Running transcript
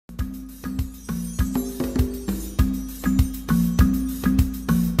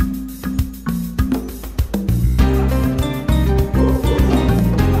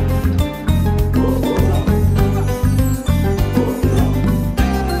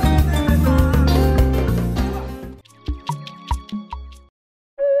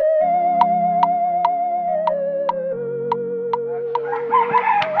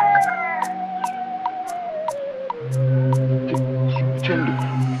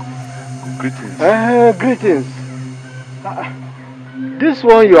Greetings. Greetings. This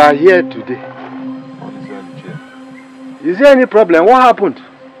one you are here today. Is there any problem? What happened?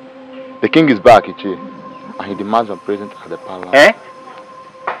 The king is back, Ichi, and he demands my presence at the palace. Eh?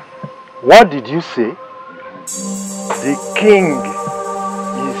 What did you say? The king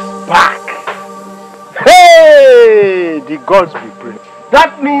is back. Hey! The gods be praised.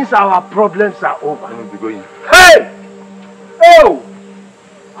 That means our problems are over. I will be going. Hey! Oh!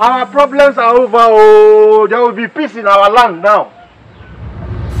 Our problems are over. Oh, there will be peace in our land now.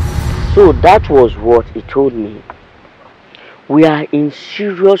 So that was what he told me. We are in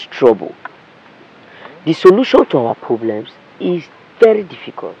serious trouble. The solution to our problems is very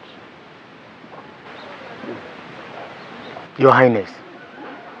difficult. Your Highness,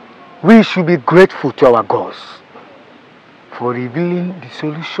 we should be grateful to our gods for revealing the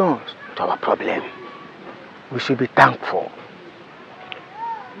solutions to our problem. We should be thankful.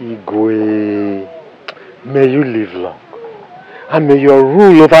 Igwe, may you live long, and may your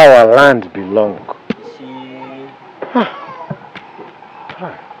rule over our land be long.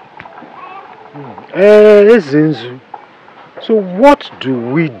 Ezenzu, so what do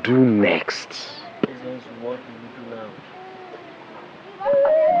we do next? Ezenzu, what do we do now?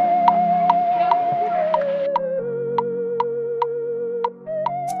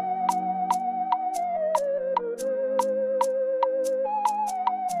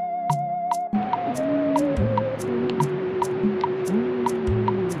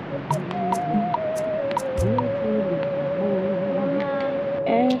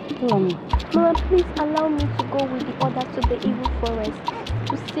 Mama, please allow me to go with the order to the evil forest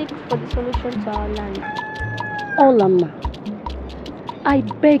to seek for the solution to our land. Oh, Lama, I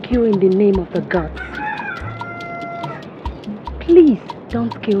beg you in the name of the gods, please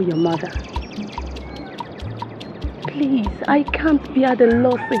don't kill your mother. Please, I can't bear the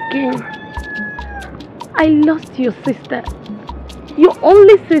loss again. I lost your sister, your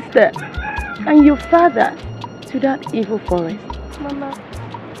only sister, and your father to that evil forest.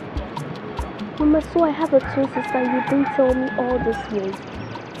 Mama, so I have a twin sister, you didn't tell me all this way.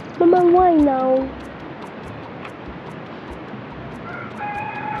 Mama, why now?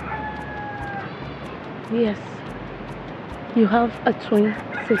 Yes, you have a twin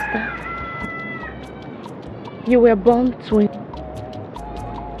sister. You were born twin.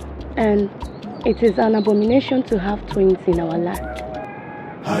 And it is an abomination to have twins in our land.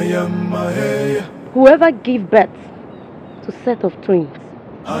 Whoever gives birth to a set of twins,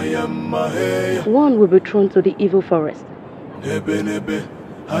 one will be thrown to the evil forest.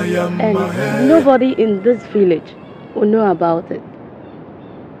 And nobody in this village will know about it.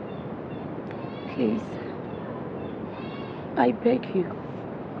 Please, I beg you,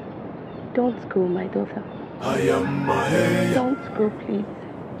 don't go, my daughter. Don't go, please.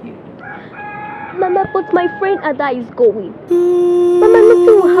 Mama, but my friend Ada is going. Mama,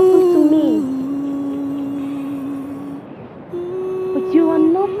 nothing will happen to me. But you are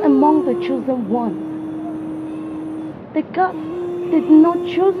not among the chosen one. The God did not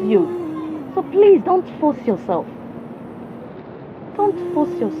choose you. So please don't force yourself. Don't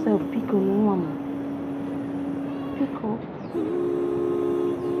force yourself, Pico, no mama. Pico.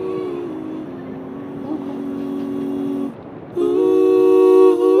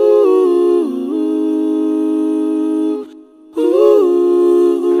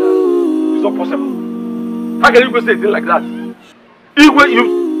 It's not possible. How can you go say a thing like that?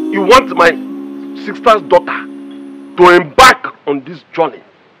 You want my sister's daughter to embark on this journey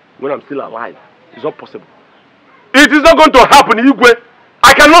when I'm still alive? It's not possible. It is not going to happen, Igwe.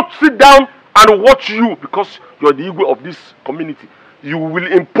 I cannot sit down and watch you because you're the Igwe of this community. You will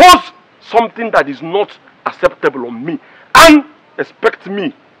impose something that is not acceptable on me and expect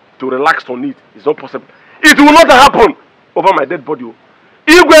me to relax on it. It's not possible. It will not happen over my dead body.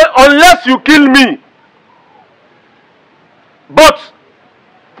 Igwe, unless you kill me. But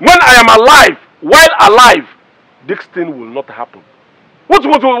when I am alive, while alive, this thing will not happen. What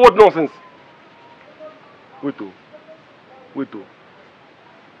nonsense? Wait.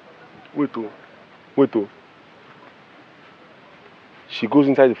 She goes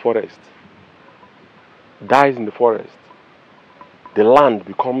inside the forest, dies in the forest. The land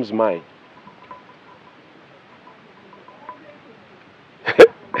becomes mine.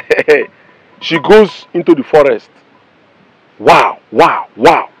 She goes into the forest. Wow.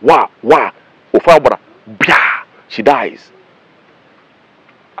 Ofabra, bia, she dies.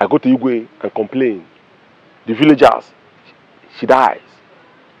 I go to Igwe and complain. The villagers, she dies.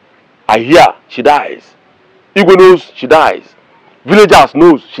 I hear she dies. Igwe knows she dies. Villagers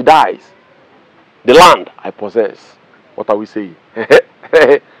knows she dies. The land I possess. What are we saying?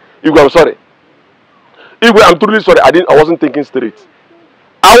 Igwe, I'm sorry. Igwe, I'm truly sorry. I wasn't thinking straight.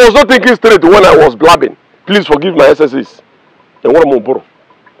 I was not thinking straight when I was blabbing. Please forgive my SSS. And what more?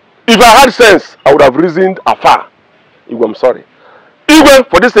 If I had sense, I would have reasoned afar. Igwe, I'm sorry. Igwe,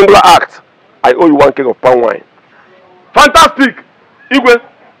 for this singular act, I owe you 1 keg of palm wine. Fantastic! Igwe,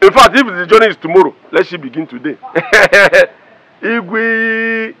 in fact, if the journey is tomorrow, let she begin today.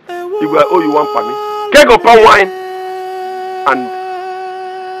 Igwe, I owe you 1 palm. Keg of palm wine and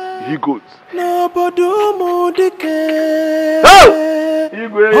he goes. Oh!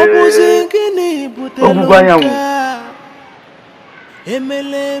 Igwe!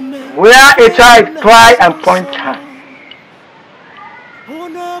 Where a child cry and point hand.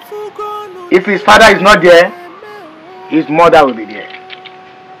 If his father is not there, his mother will be there.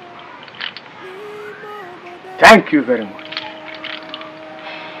 Thank you very much.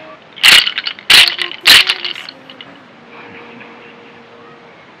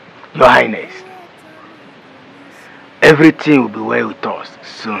 Your Highness, everything will be well with us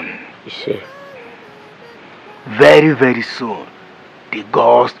soon. You see? Very, very soon, the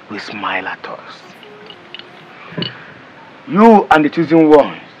gods will smile at us. You and the chosen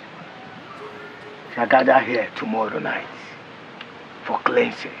ones shall gather here tomorrow night for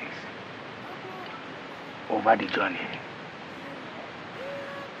cleansings over the journey.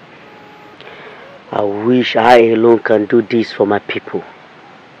 I wish I alone can do this for my people.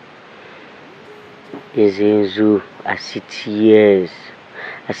 Ezenzu, I see tears.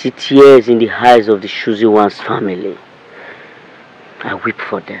 I see tears in the eyes of the chosen one's family. I weep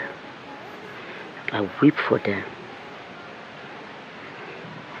for them. I weep for them.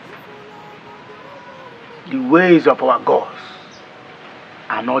 The ways of our gods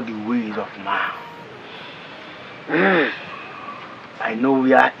are not the ways of man. I know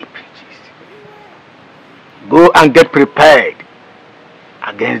where it pitches. Go and get prepared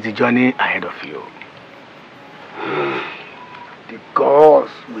against the journey ahead of you. The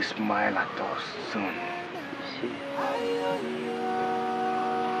gods will smile at us soon.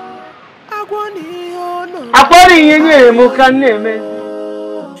 Akori yenye mukaneme.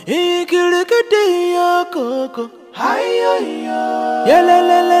 Ikirikiti yokoko. Hayo yo.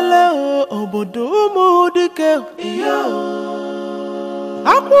 Yelelelele obodo modike yo.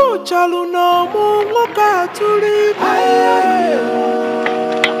 Aku chalu no mungoka turi. Hayo yo.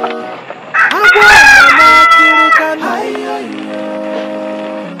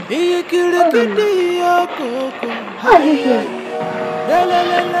 Why are you here?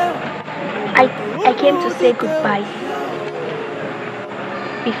 I came to say goodbye.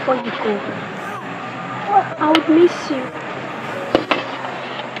 Before you go, I would miss you.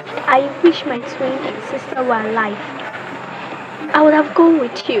 I wish my twin sister were alive. I would have gone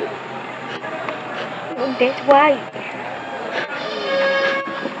with you. That's why.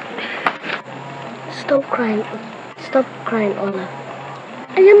 Stop crying. Stop crying, Ola.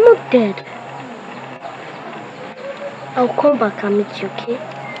 I am not dead. I'll come back and meet you, okay?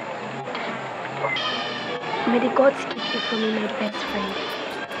 May the gods keep you from me, my best friend.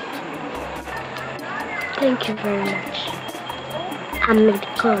 Thank you very much. And may the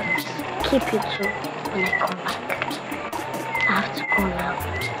gods keep you too when I come back. I have to go now.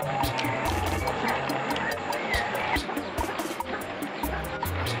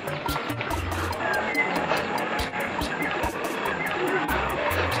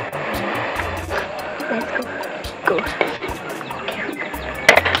 Let's go. Go.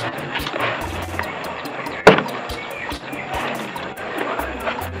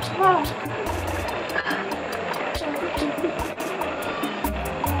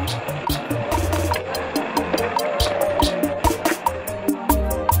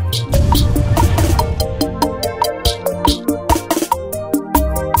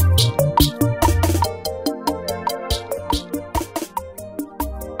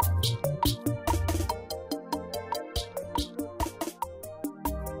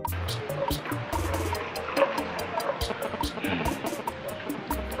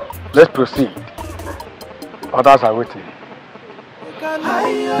 Let's proceed. Others are waiting.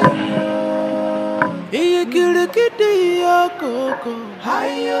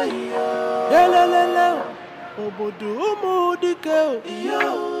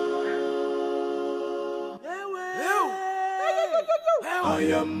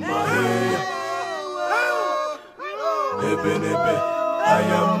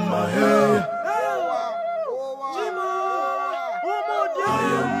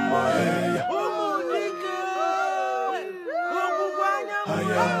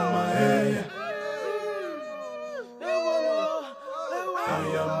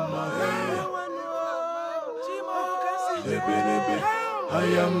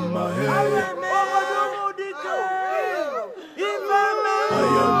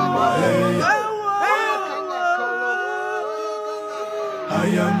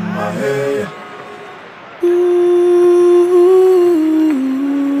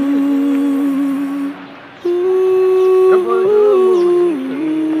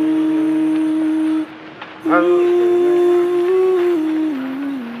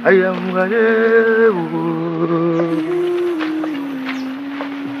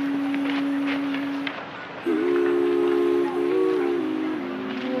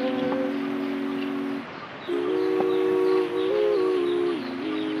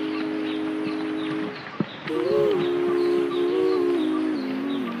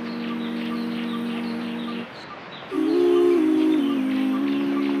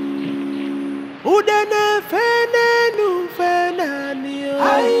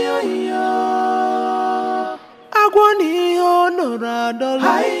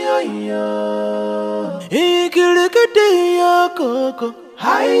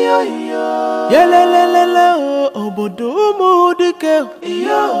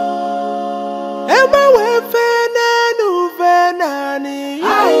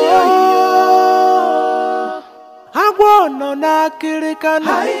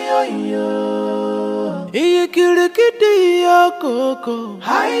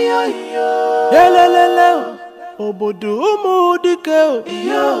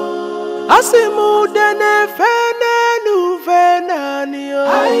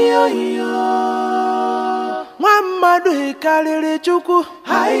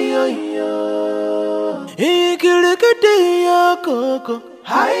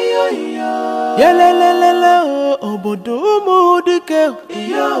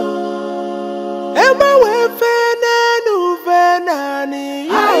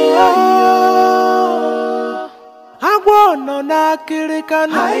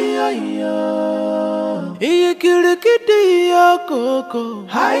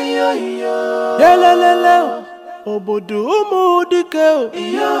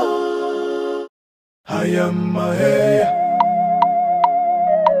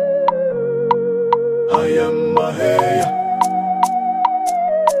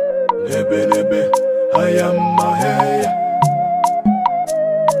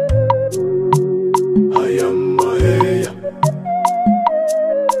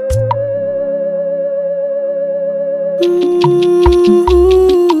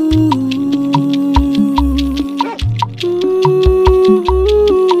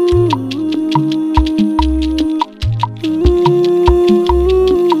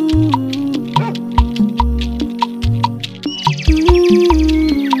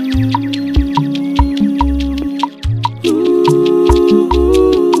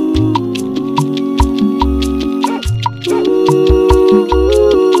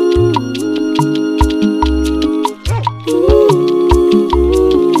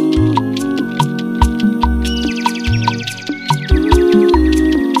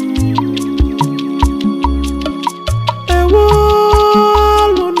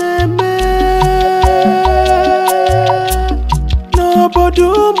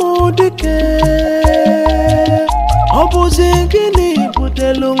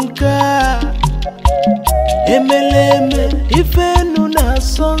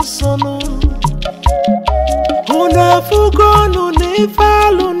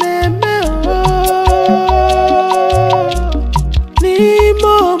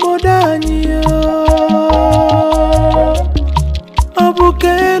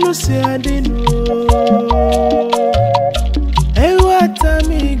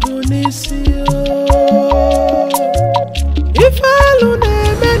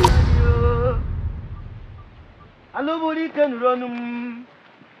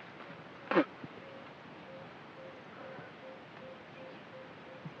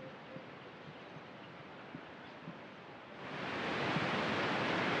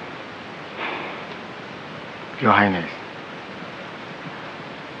 Your Highness,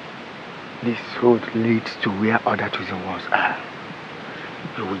 this road leads to where other chosen ones are.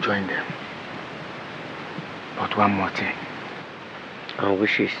 You will join them. But one more thing. Our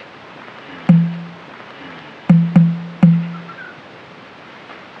wishes.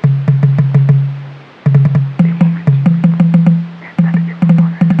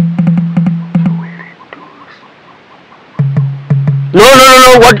 No.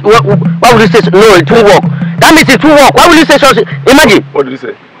 Why would you say so? No, it won't work. That means it won't work. Why will you say such a... Imagine. What did he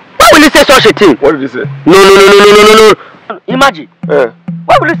say? Why will you say such a thing? What did he say? No. Imagine.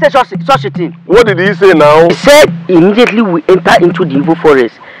 Why will you say such a thing? What did he say now? He said immediately we enter into the evil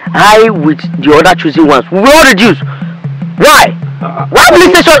forest. I with the other choosing ones. We will all reduce. Why? Why will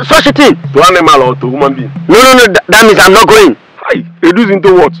you say such a thing? To animal or to human being? No. That means I'm not going. Hi. Reduce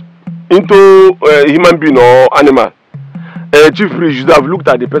into what? Into human being or animal? Chief Priest, you should have looked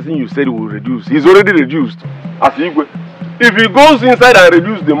at the person you said will reduce. He's already reduced. As Igwe. If he goes inside and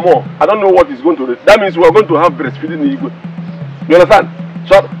reduce the more, I don't know what he's going to do. That means we are going to have breastfeeding in Igwe. You understand?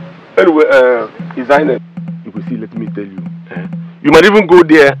 So, anyway, His Highness, you will see, let me tell you. You might even go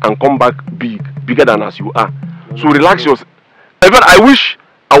there and come back bigger than as you are. So relax yourself. In fact, I wish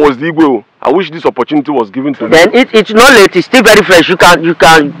I was the Igwe. I wish this opportunity was given to me. Then it's not late, it's still very fresh. You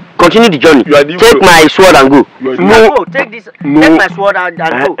can continue the journey. You are the Igwe. Take my sword and go. No, take this. No. Take my sword and go.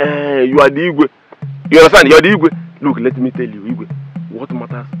 You are the Igwe. You understand? You are the Igwe. Look, let me tell you, Igwe. What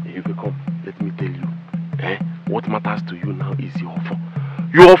matters if you come? Let me tell you. What matters to you now is your offer.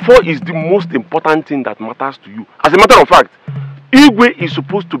 Your offer is the most important thing that matters to you. As a matter of fact, Igwe is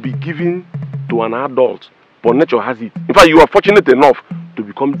supposed to be given to an adult, but nature has it. In fact, you are fortunate enough to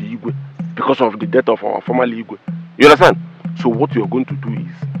become the Igwe because of the death of our former Igwe. You understand? So what you are going to do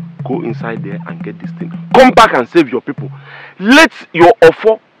is go inside there and get this thing. Come back and save your people. Let your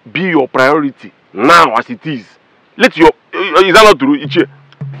offer be your priority now as it is. Let your... Is that not true, Ichie?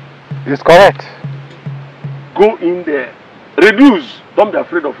 It's correct. Go in there. Reduce. Don't be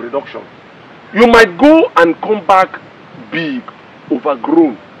afraid of reduction. You might go and come back big,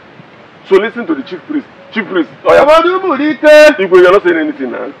 overgrown. So listen to the chief priest. Chief priest. Oh, yeah. You're not saying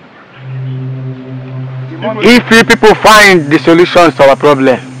anything now. If you people find the solutions to our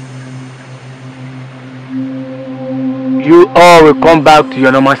problem, you all will come back to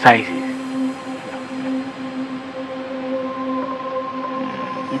your normal sizes. You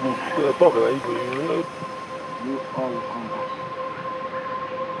all will come back.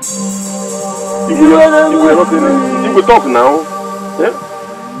 You will not say anything. You will talk now. Yeah?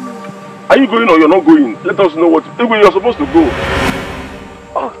 Are you going or you're not going? Let us know what. You're supposed to go.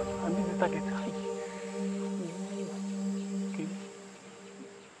 Oh, I need the target.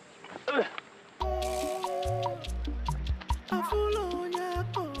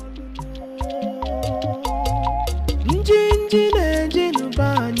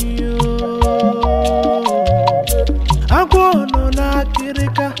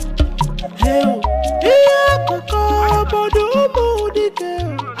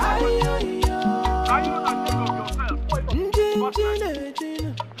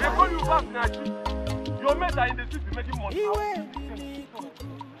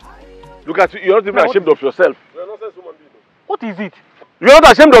 Look at you, you're not even ashamed of yourself. What is it? You're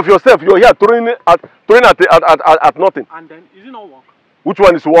not ashamed of yourself. You're here throwing at nothing. And then, is it not work? Which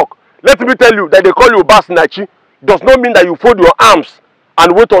one is work? Let me tell you that they call you Basnachi does not mean that you fold your arms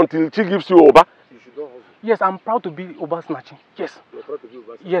and wait until she gives you Oba. You should not hustle. Yes, I'm proud to be Oba Snachi. Yes. You're proud to be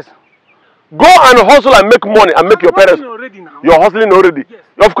Oba Snachi? Yes. Go and hustle and make money and make your parents. Already now. You're hustling already. Yes.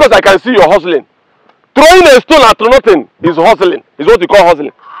 Of course, I can see you're hustling. Throwing a stone at nothing is hustling. Is what you call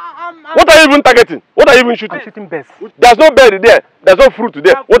hustling. What are you even targeting? What are you even shooting? I'm shooting birds. There's no bird there. There's no fruit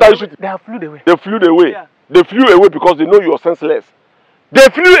there. What are you shooting? They have flew away. They flew away. Yeah. They flew away because they know you're senseless. They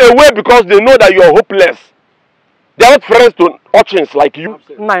flew away because they know that you're hopeless. They are not friends to urchins like you.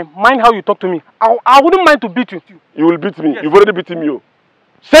 Mind how you talk to me. I wouldn't mind to beat you. You will beat me. Yes. You've already beaten me.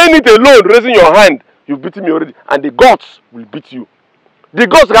 Saying it alone, raising your hand, you've beaten me already. And the gods will beat you. The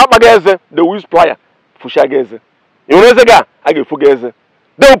gods, they will use plier.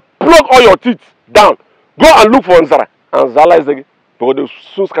 They'll plug all your teeth down. Go and look for Nzara. And Zala is again. Because they'll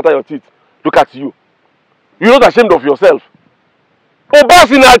soon scatter your teeth. Look at you. You're not ashamed of yourself. Oba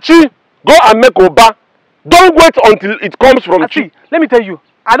Sinachi, go and make Oba. Don't wait until it comes from Chi. Let me tell you,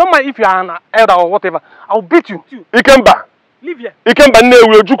 I don't mind if you are an elder or whatever. I'll beat you. Ikemba. Leave here. Ikemba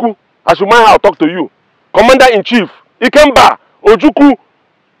Newe Ojuku. I should mind how I talk to you. Commander-in-Chief. Ikemba Ojuku.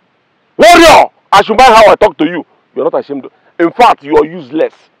 Warrior. I should mind how I talk to you. You're not ashamed. In fact, you are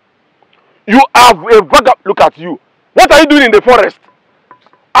useless. You have a vagabond. Look at you. What are you doing in the forest?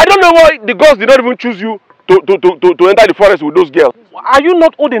 I don't know why the gods did not even choose you to enter the forest with those girls. Are you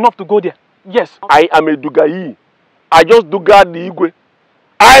not old enough to go there? Yes. I am a Dugayi. I just Dugad the Igwe.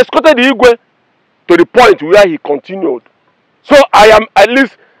 I escorted the Igwe to the point where he continued. So I am at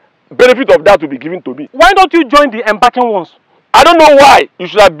least benefit of that will be given to me. Why don't you join the embarking ones? I don't know why. You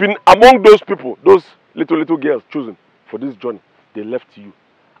should have been among those people, those little girls chosen for this journey. They left you.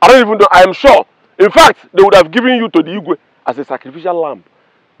 I don't even know. I am sure. In fact, they would have given you to the Igwe as a sacrificial lamb.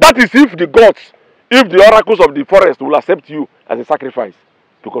 That is if the gods, if the oracles of the forest will accept you as a sacrifice.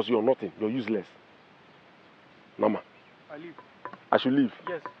 Because you're nothing. You're useless. Mama. I leave. I should leave.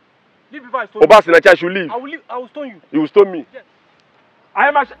 Yes. Leave before I stone you. Oba Sinachi, I should leave. I will leave. I will stone you. You will stone me. Yes. Go and look for Nzara. And Zala is again. Because they'll soon scatter your teeth. Look at you. You're not ashamed of yourself. Oba Sinachi, I should leave. I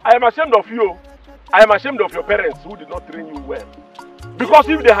am ashamed of you. I am ashamed of your parents who did not train you well. Because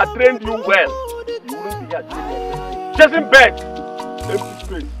if they had trained you well, you wouldn't be here chasing birds. Empty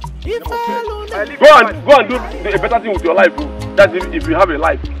space. Go and do a better thing with your life. That's if you have a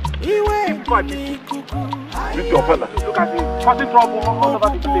life. Beat your father. Look at him, causing trouble all over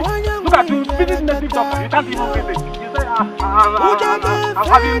the place. Look at him, visit native doctor. You can't even visit. He said, I'm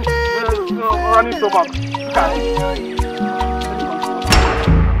having running stomach. Look at him.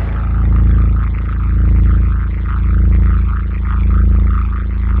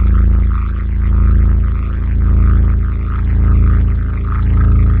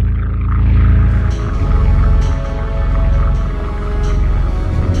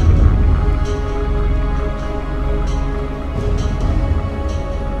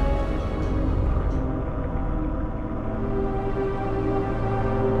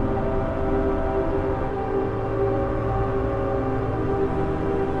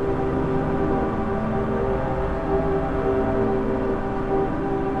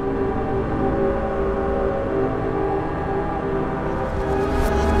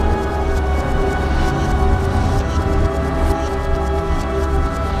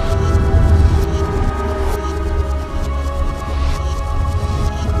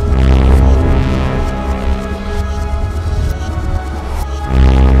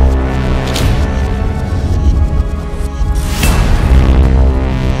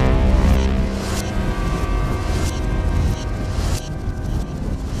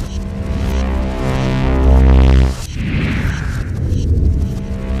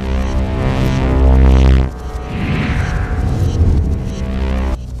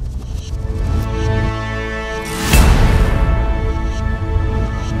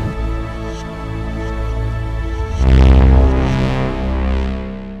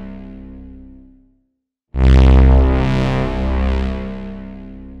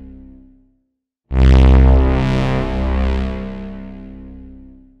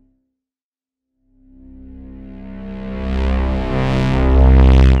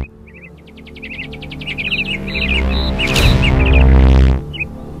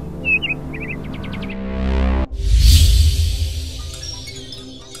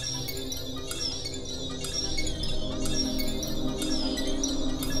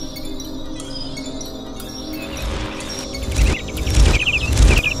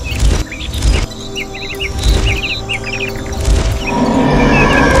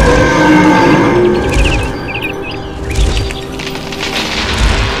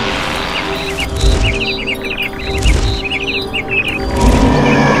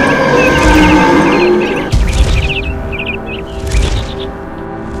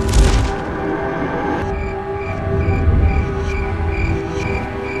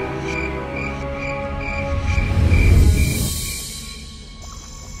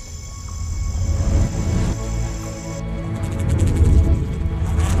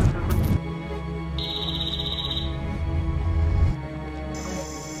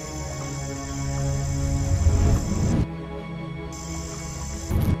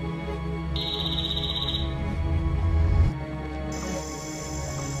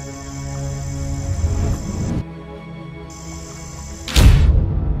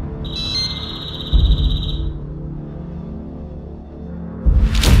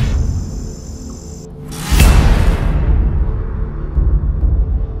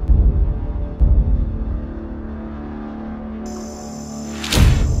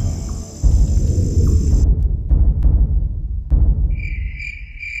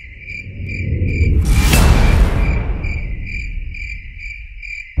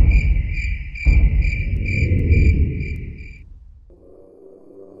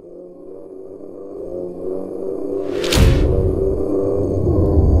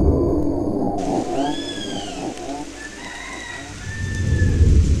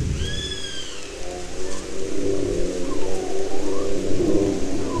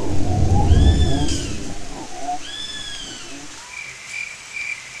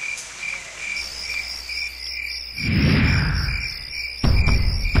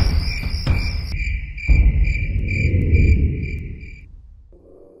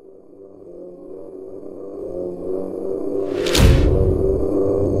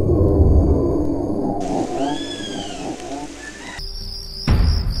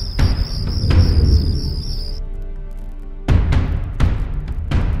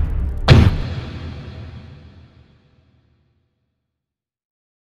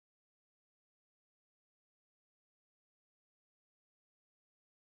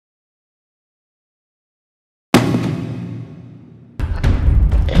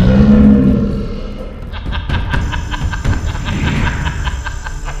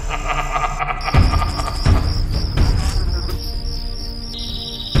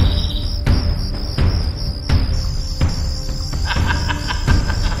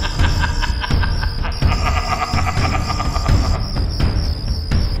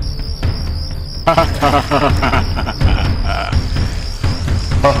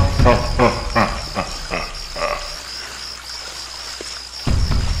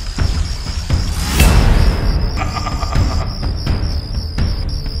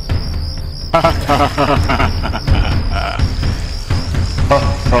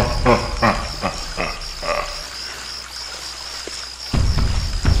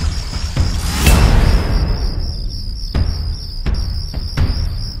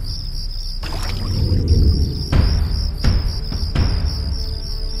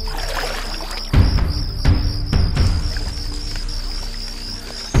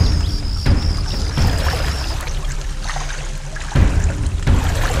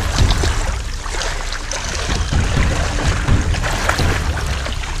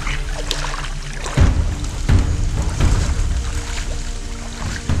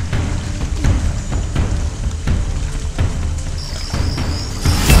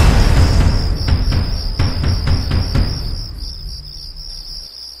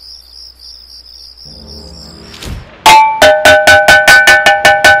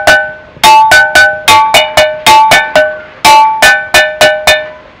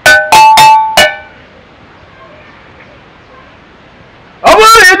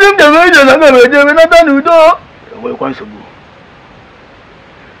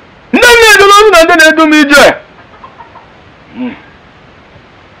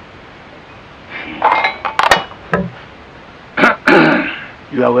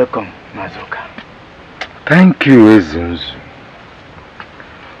 You are welcome, Mazoka. Thank you, Ezunzu.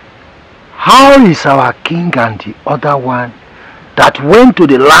 How is our king and the other one that went to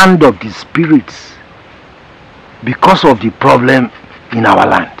the land of the spirits because of the problem in our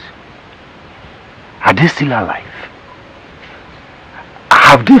land? Are they still alive?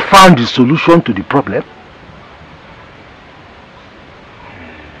 Have they found the solution to the problem?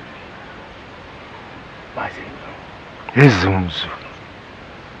 Ezunzu.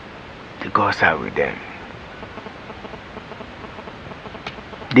 The gods are with them.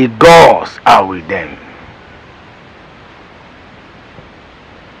 The gods are with them.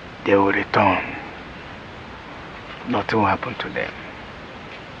 They will return. Nothing will happen to them.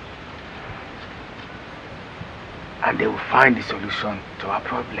 And they will find the solution to our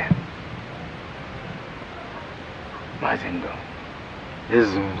problem. Mazingo.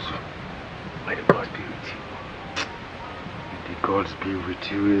 Ezunzu. May the gods be with you. May the gods be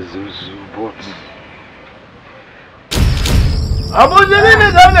with you, Ezunzu, but...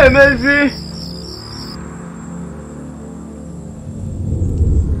 Abujeli done amazing.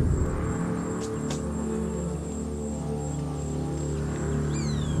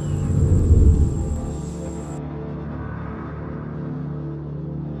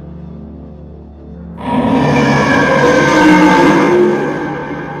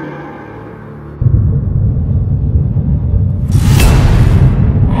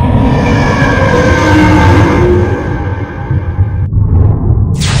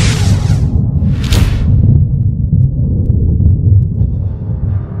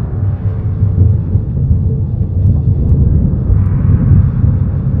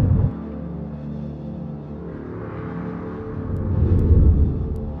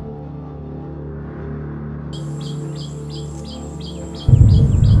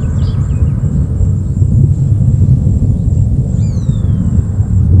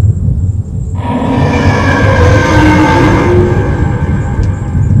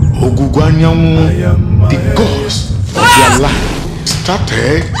 The ghost of their life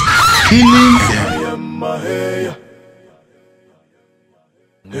started killing them.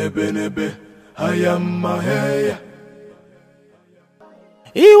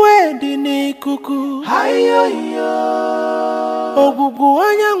 Iwe dị n'ikuku ogugu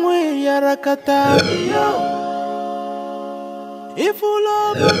anyanwụ yarakata ifulo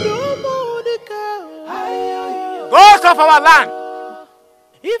budumu dika. Ghost of our land,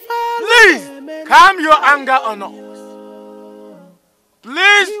 please calm your anger on us.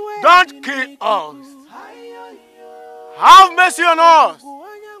 Please don't kill us. Have mercy on us.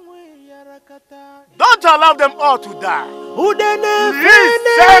 Don't allow them all to die. Please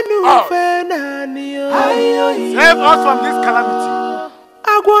save us. Save us from this calamity.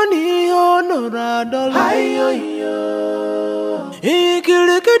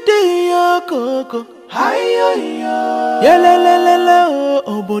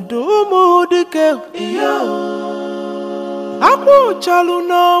 Aku chalu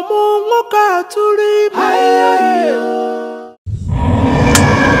no mu ngoka turi.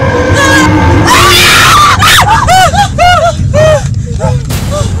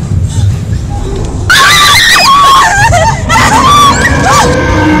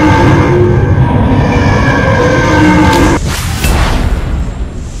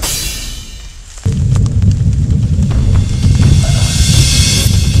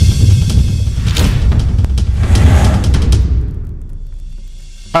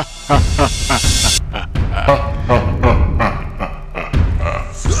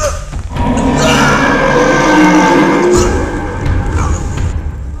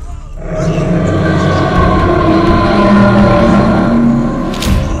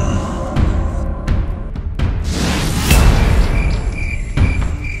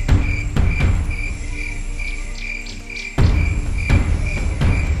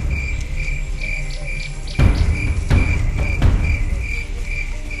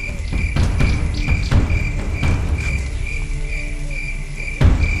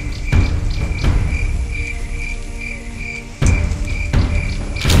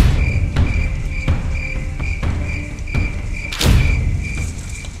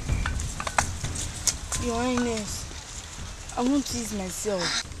 I want to ease myself.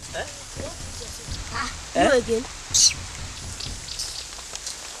 You again?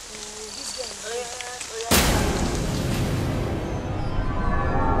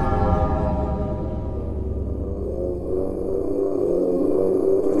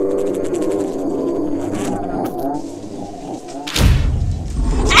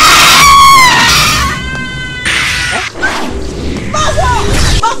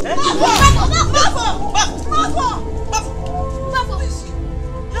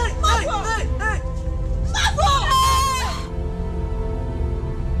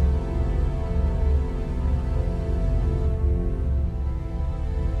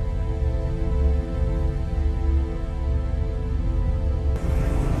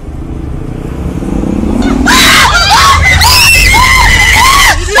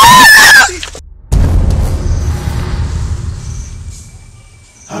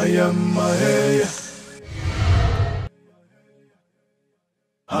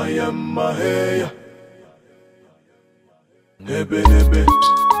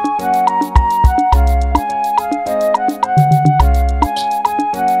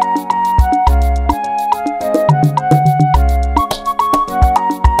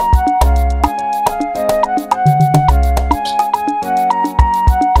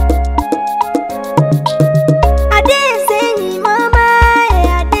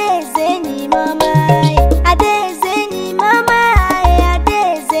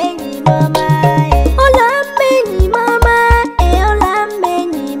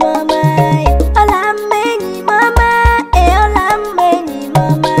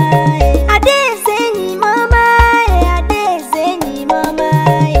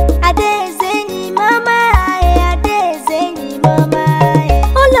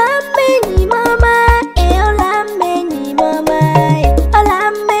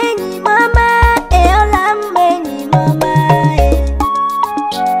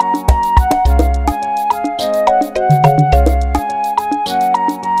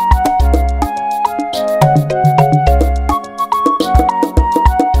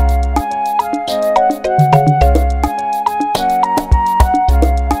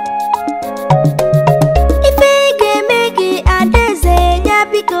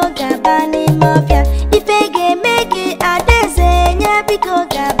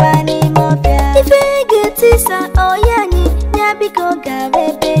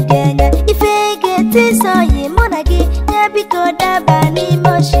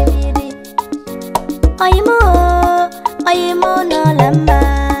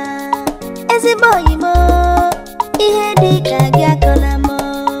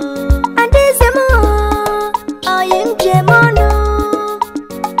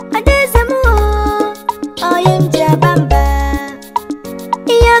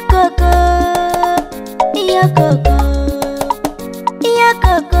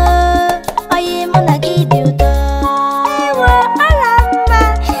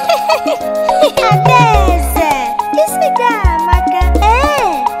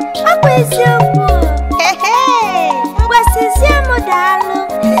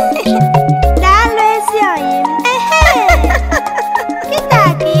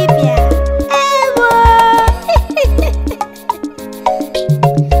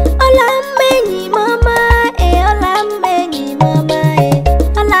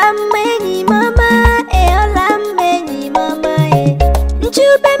 Hola,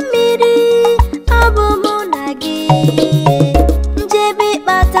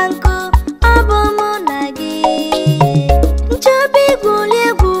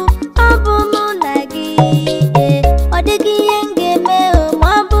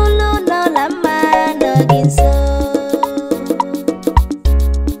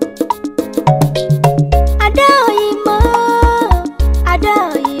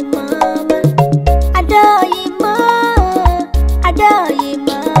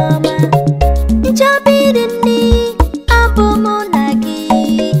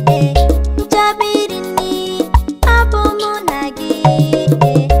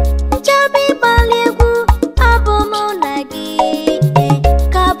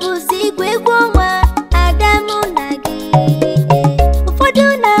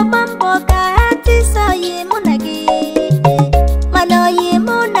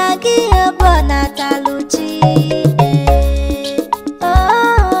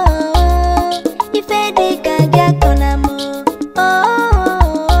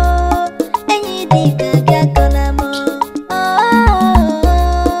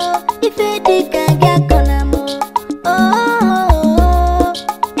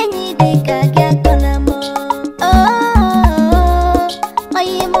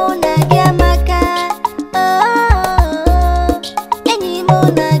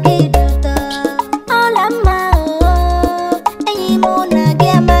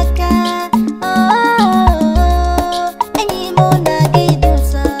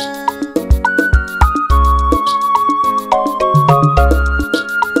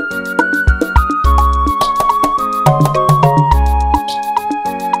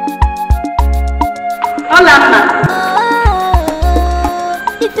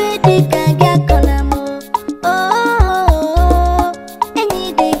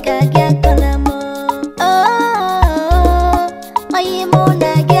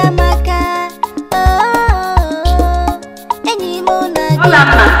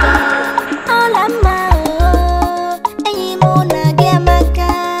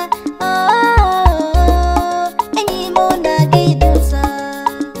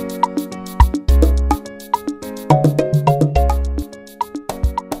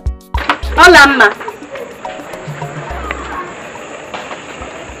 Olamma.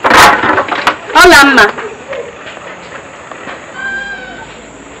 Olamma.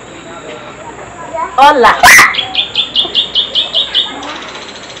 Ola.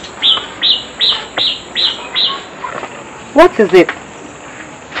 What is it?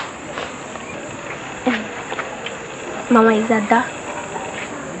 Mama, is Ada?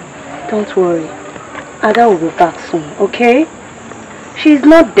 Don't worry. Ada will be back soon, okay? She's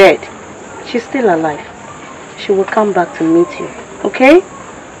not dead. She's still alive. She will come back to meet you, okay?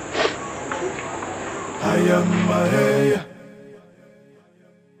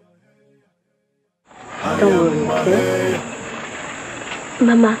 Don't worry, okay?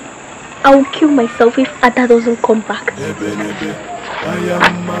 Mama, I will kill myself if Ada doesn't come back.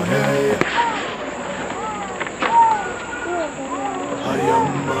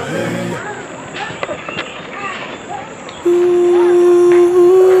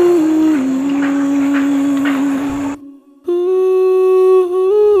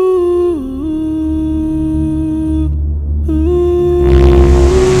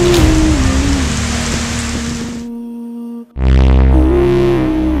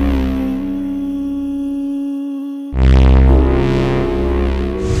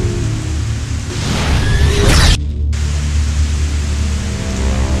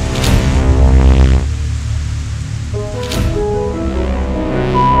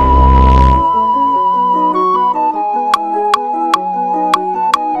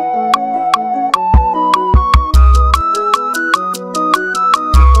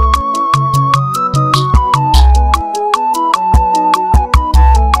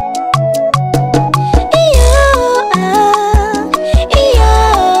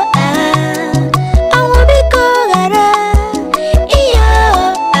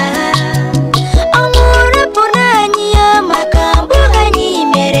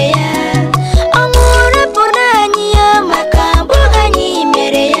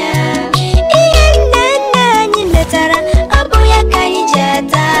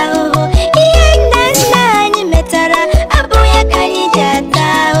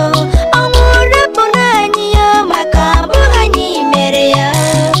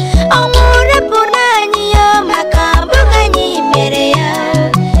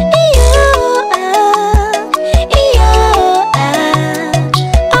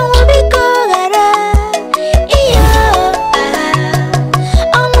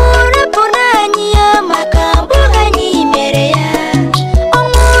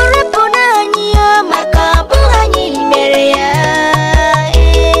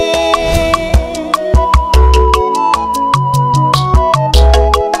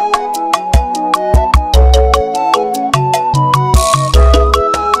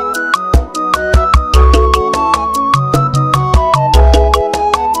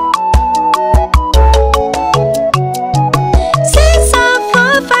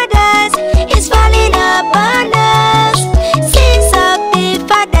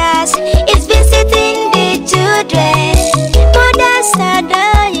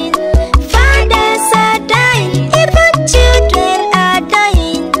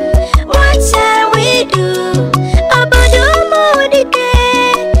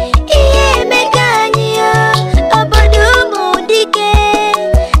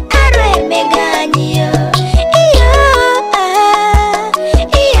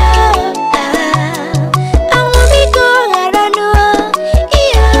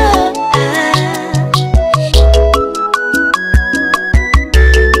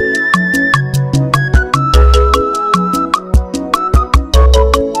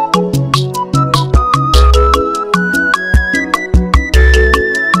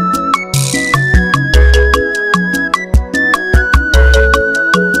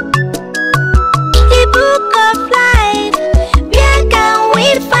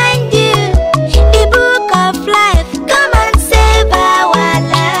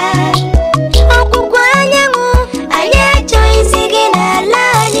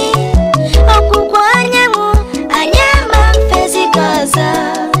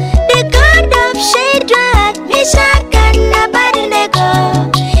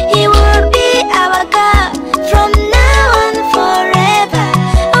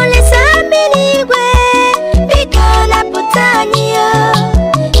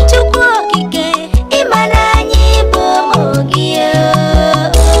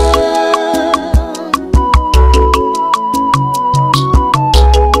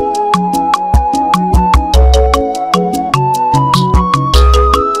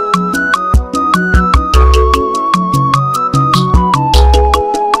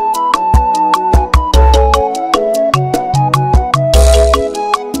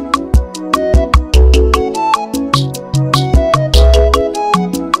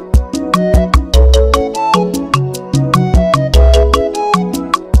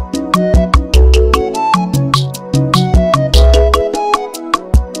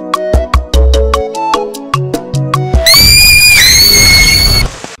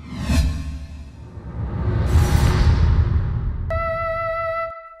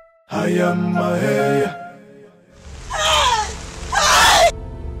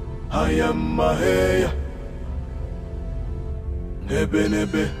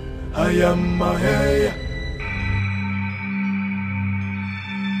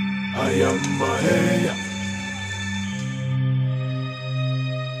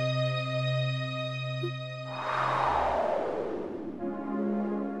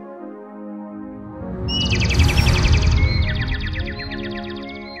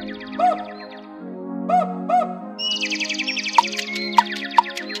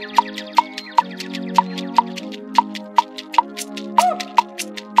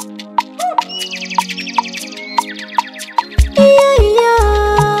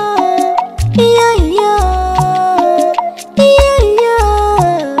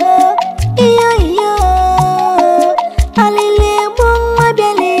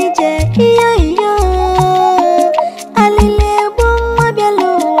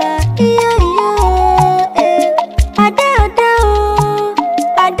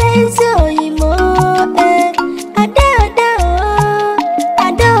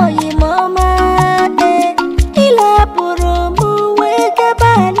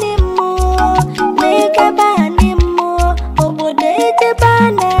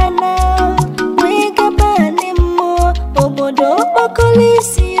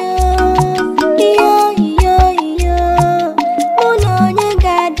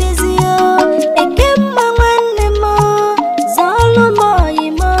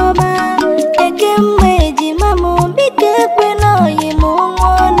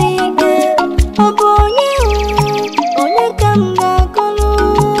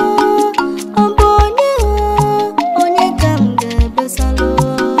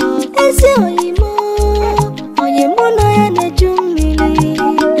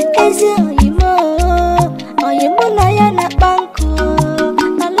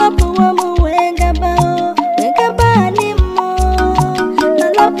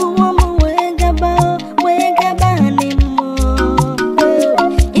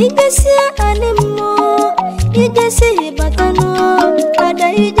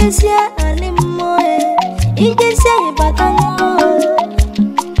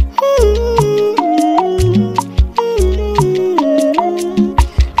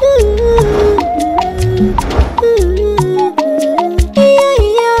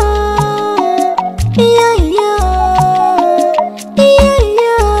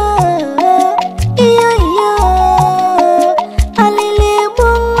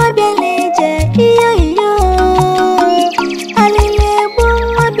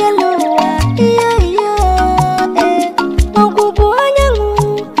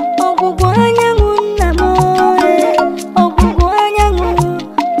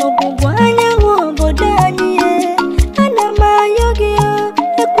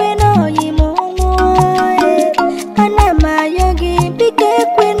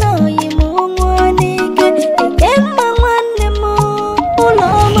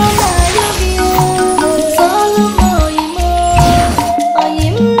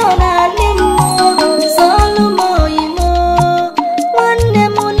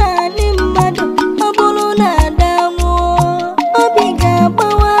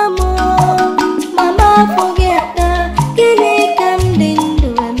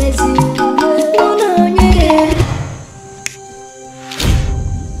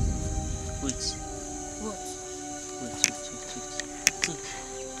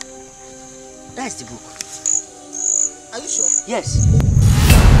 That's the book. Are you sure? Yes.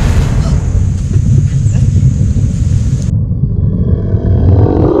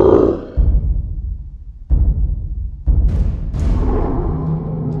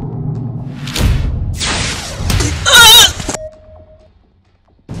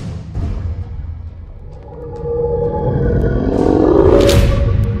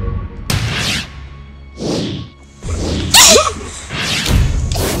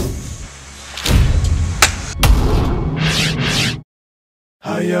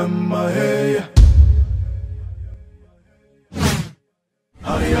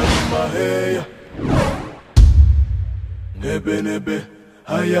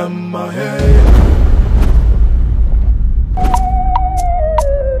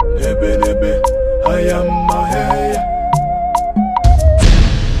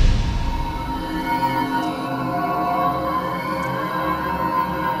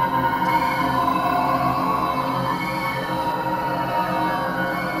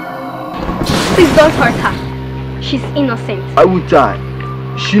 Please don't hurt her. She's innocent. I will die.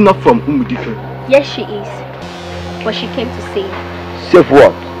 Is she not from Umudife? Yes, she is. But she came to save. Save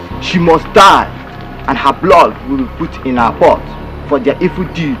what? She must die, and her blood will be put in our pot for their evil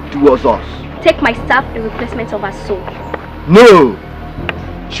deed towards us. Take my staff in replacement of her soul. No!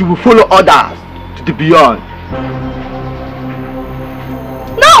 She will follow others to the beyond.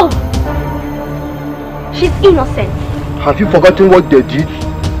 No! She's innocent. Have you forgotten what they did?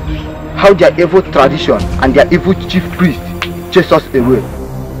 How their evil tradition and their evil chief priest chased us away.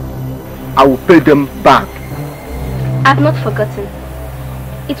 I will pay them back. I've not forgotten.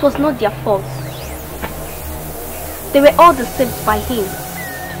 It was not their fault. They were all deceived by him.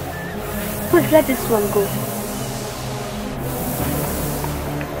 Please let this one go.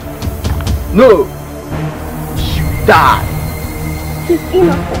 No! She will die. She's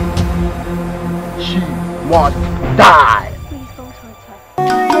innocent. She must die.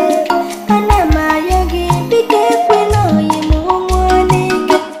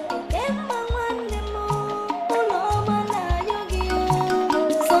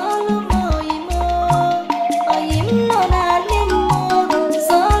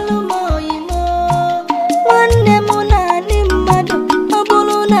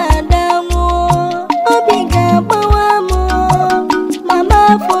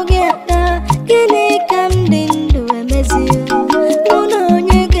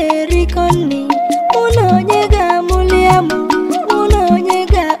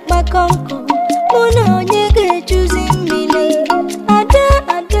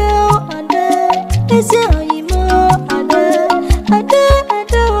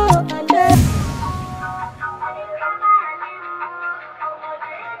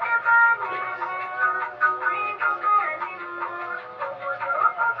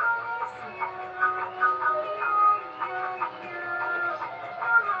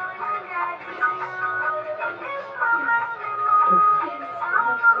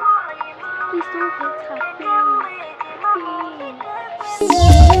 Please don't hurt her.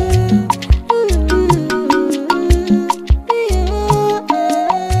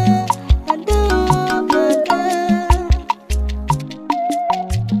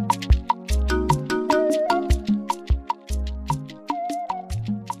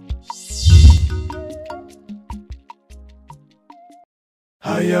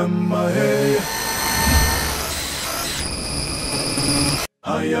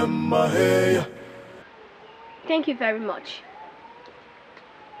 Thank you very much.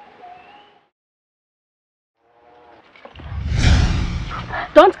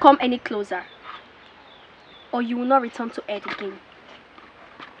 Don't come any closer, or you will not return to Ed again.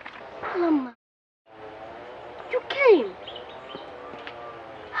 Mama, you came.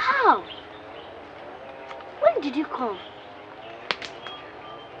 How? When did you come?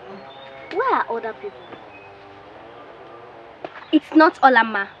 Where are other people? It's not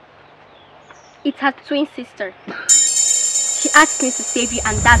Olama. It's her twin sister. She asked me to save you,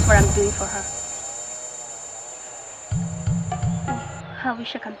 and that's what I'm doing for her. Oh, I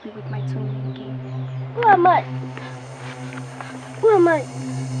wish I could be with my twin again. Who am I? Who am I?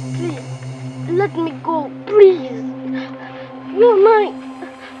 Please, let me go, please. Who am I?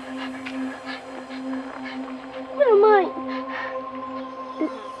 Who am I?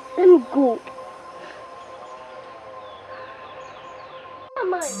 Let me go. Who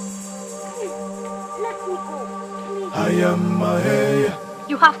am I? Please, let me go, please. I am Mahaya.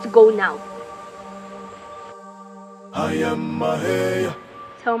 You have to go now. I am Mahaya.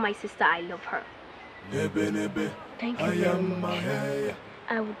 Tell my sister I love her. Nebe nebe. Thank you very much.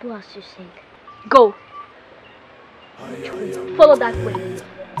 I will do as you said. Go. Follow that way.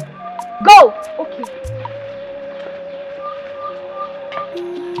 Go! Okay.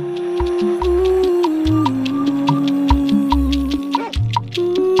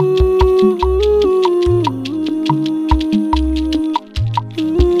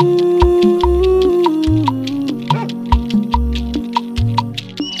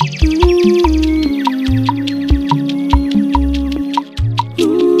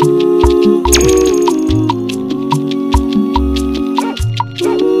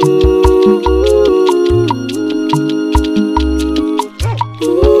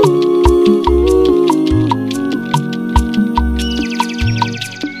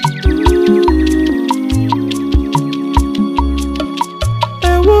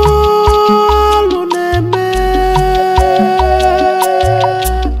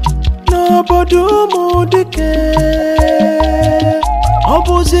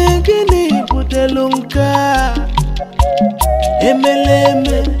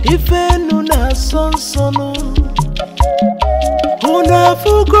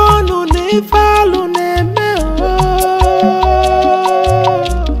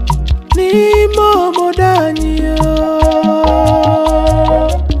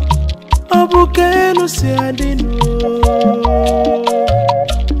 Abu Bukenu siadino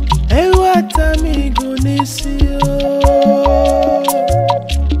Ewata migo nisio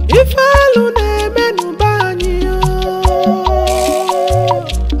Ifalu nemenu banyo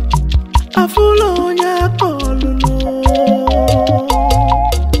Afulo nyakoluno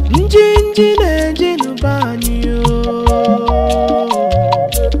Njinji nejinu banyo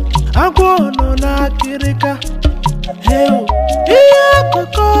Agwono na kirika Heo Iya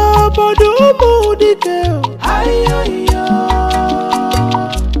koko bodu mudikeo Ayoyo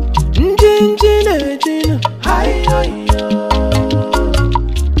Njinjine jino Ayoyo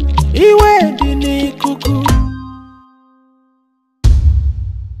Iwe dini kuku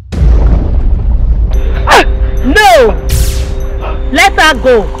No! Let her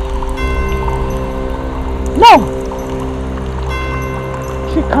go! No!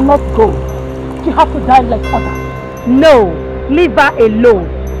 She cannot go. She has to die like others. No! Leave her alone.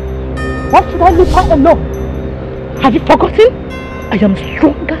 Why should I leave her alone? Have you forgotten? I am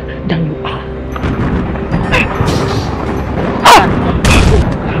stronger than you are.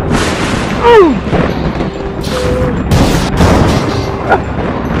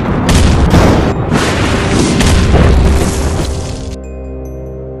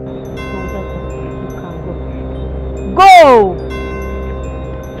 Go!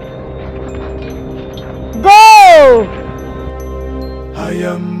 Go! I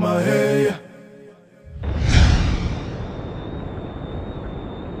am Maheya.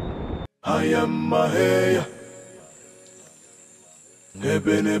 I am Maheya.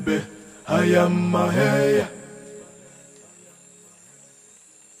 Nebe nebe. I am Maheya.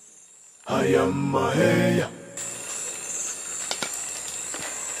 I am Maheya.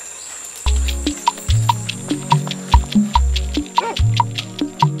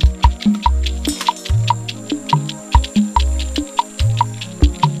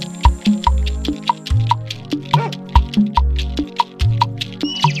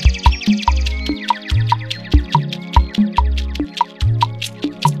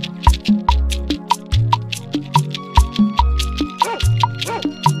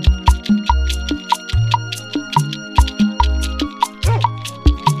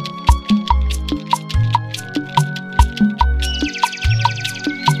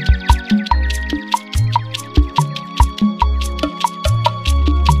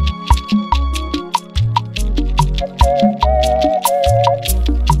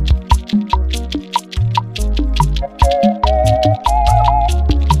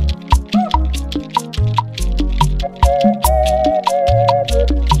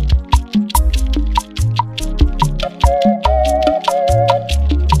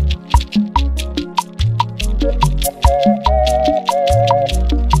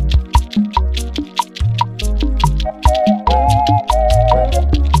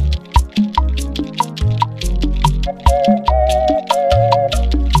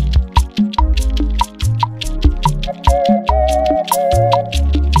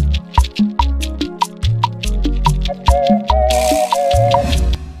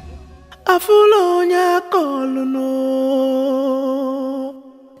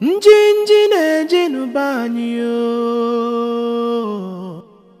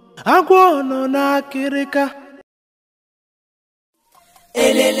 Agwono na kirika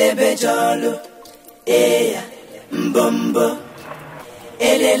Elelebe jolo Eya mbombo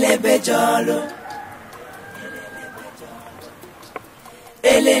Elelebe jolo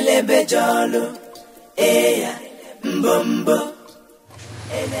Elelebe jolo Eya mbombo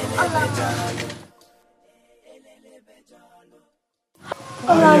Elelebe jolo Elelebe jolo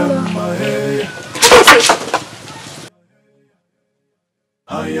I am Maheya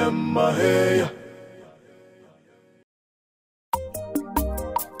I am Maheya.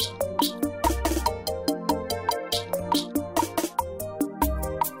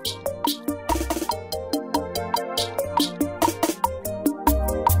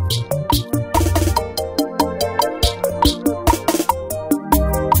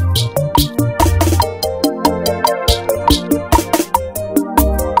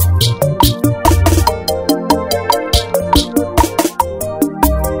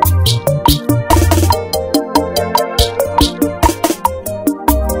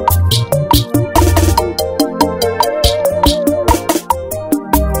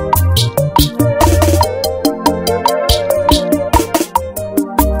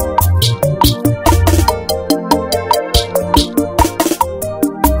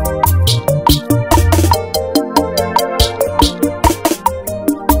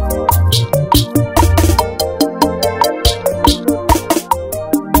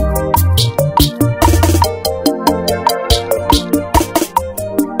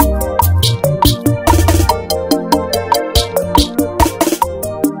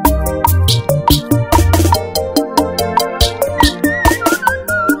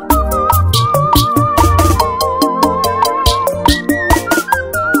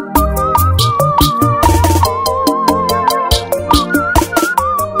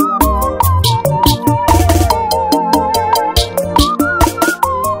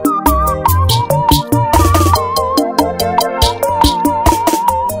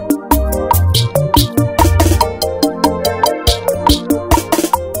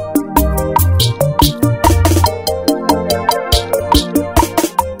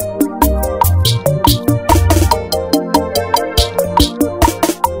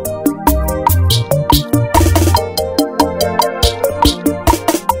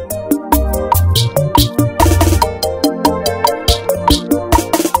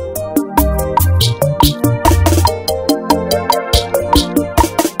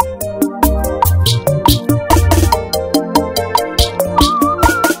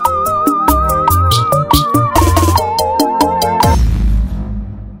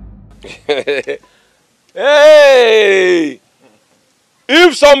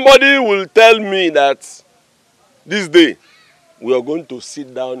 If somebody will tell me that this day we are going to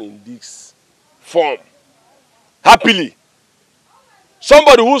sit down in this form happily,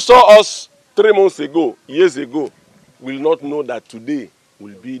 somebody who saw us 3 months ago, years ago, will not know that today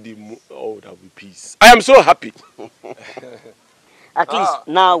will be that will be peace. I am so happy. At least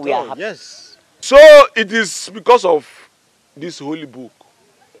now we are happy. Yes. So it is because of this holy book.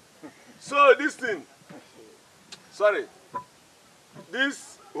 So this thing, sorry,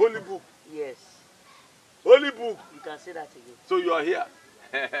 this holy book. Yes. Holy book. You can say that again. So you are here.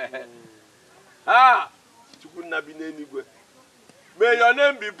 May your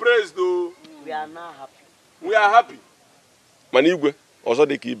name be praised, though. We are now happy. We are happy. Manigwe, also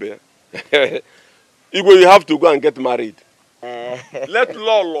the Kibe. Igwe, you have to go and get married. Let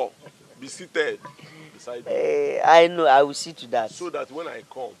Lolo be seated beside you. I know, I will see to that. So that when I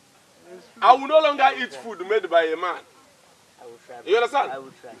come, I will no longer eat food made by a man. I will try. You understand? I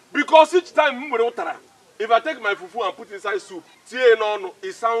will try. Because each time, if I take my fufu and put inside soup,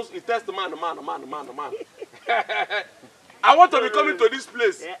 it tastes man. I want to be coming to this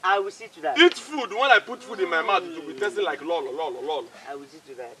place. I will see to that. Eat food. When I put food in my mouth, it will be tasting like lol. I will see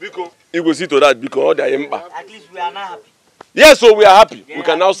to that. Because you will see to that because they are at least we are now happy. Yes, so we are happy. Yeah, we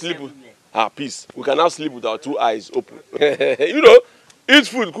can now sleep with peace. We can now sleep with our 2 eyes open. You know, eat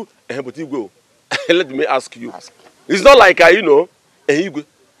food. But you go. Let me ask you. It's not like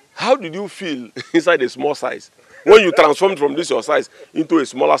how did you feel inside a small size when you transformed from this your size into a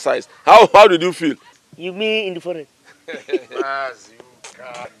smaller size? How did you feel? You mean in the forest?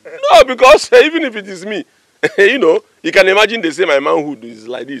 No, because even if it is me, you can imagine they say my manhood is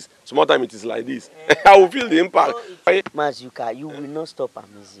like this. Small time it is like this. I will feel the impact. Mazuka, you will not stop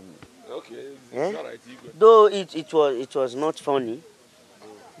amazing me. Okay, it's all right. Though it was not funny,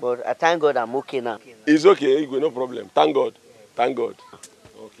 but I thank God I'm okay now. It's okay, no problem. Thank God. Thank God.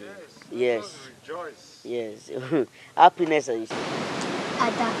 Okay. Yes. Yes. Happiness, I say.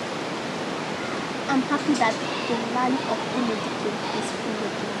 Ada, I'm happy that the land of Educative is full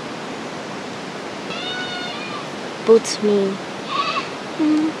of love. Both me.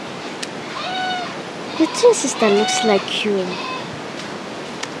 Your twin sister looks like you.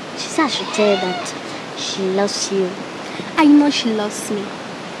 She said I should tell her that she loves you. I know she loves me.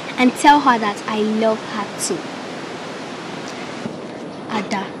 And tell her that I love her too.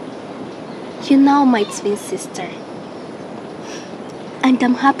 Ada, you're now my twin sister. And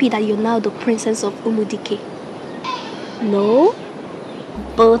I'm happy that you're now the princess of Umudike. No,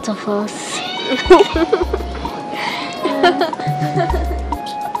 both of us.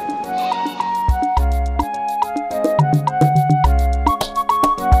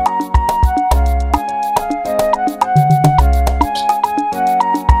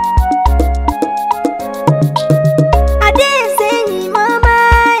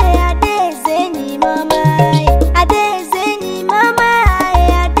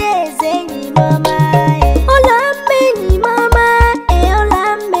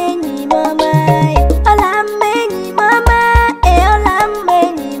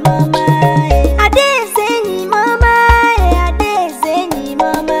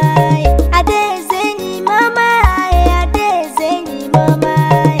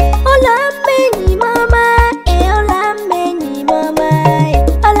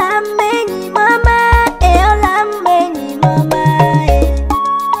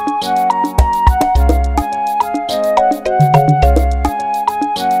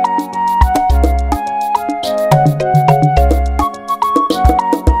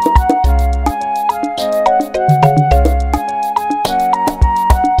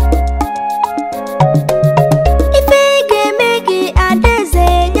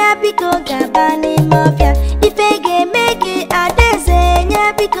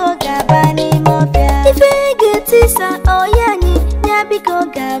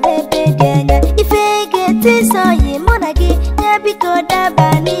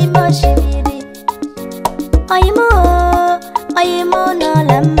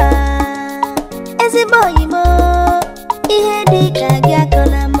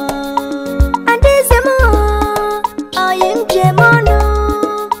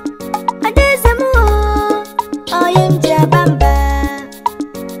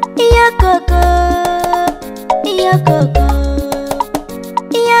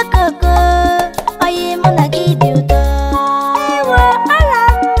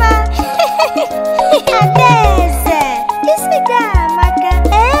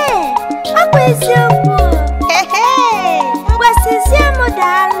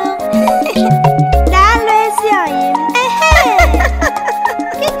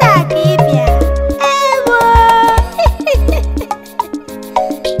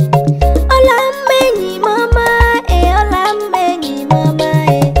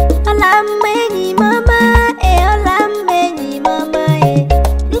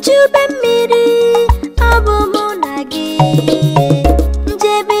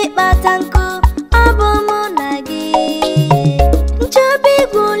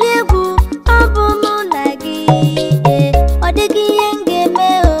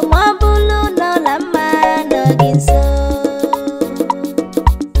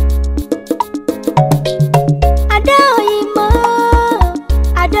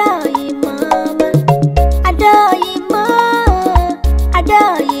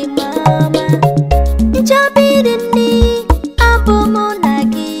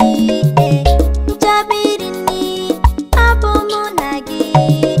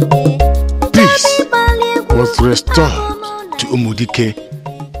 restored to Umudike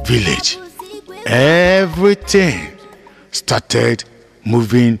village, everything started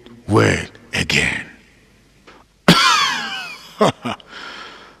moving well again.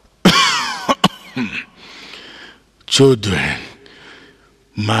 Children,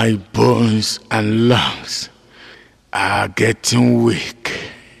 my bones and lungs are getting weak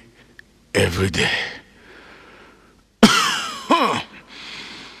every day.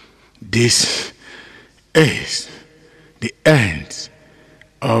 This is the end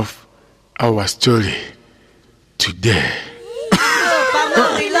of our story today.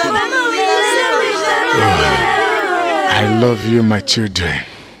 I love you, my children.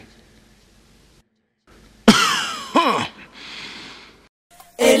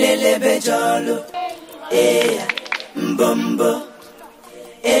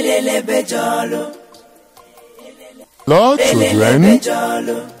 Lord, children,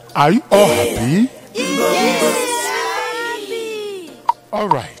 are you all happy? All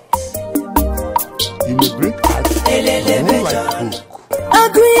right. You may bring us a moonlight book.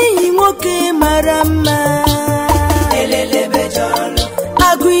 Agui moke marama.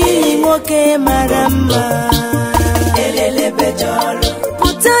 Agui moke marama.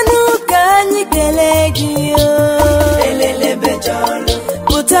 Putanu kanyi kelegio.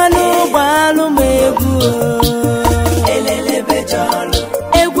 Putanu balu megu.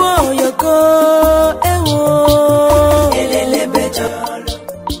 Ewo yoko ewo.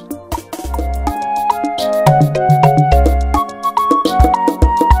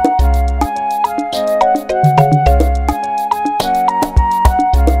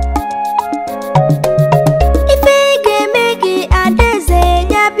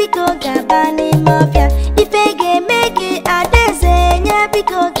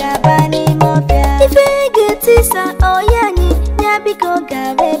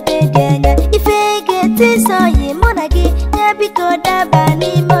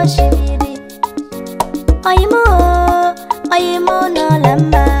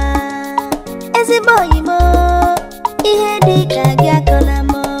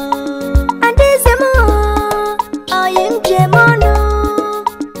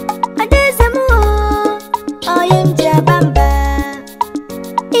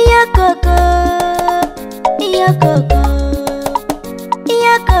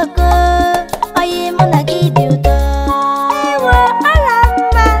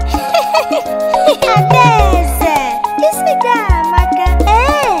 Adeze, isi ga amaka.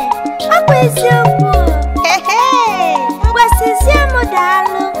 Akwa eziokwu.